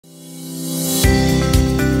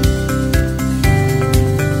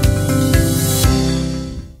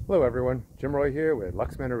everyone, Jim Roy here with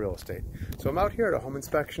LuxManor Real Estate. So I'm out here at a home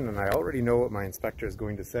inspection and I already know what my inspector is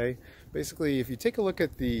going to say. Basically, if you take a look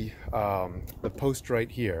at the post right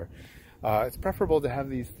here, it's preferable to have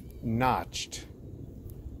these notched,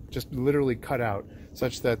 just literally cut out,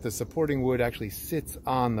 such that the supporting wood actually sits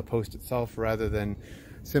on the post itself rather than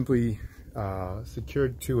simply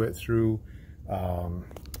secured to it through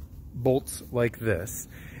bolts like this.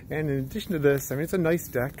 And in addition to this, I mean, it's a nice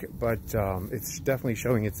deck, but it's definitely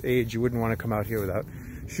showing its age. You wouldn't want to come out here without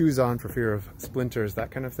shoes on for fear of splinters,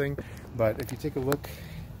 that kind of thing. But if you take a look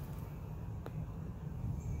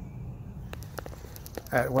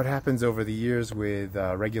at what happens over the years with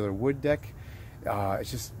regular wood deck,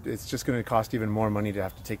 it's just going to cost even more money to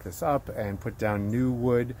have to take this up and put down new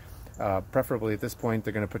wood. Preferably at this point,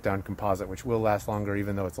 they're going to put down composite, which will last longer,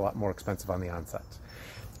 even though it's a lot more expensive on the onset.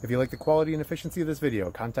 If you like the quality and efficiency of this video,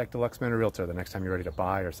 contact a LuxManor Realtor the next time you're ready to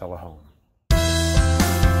buy or sell a home.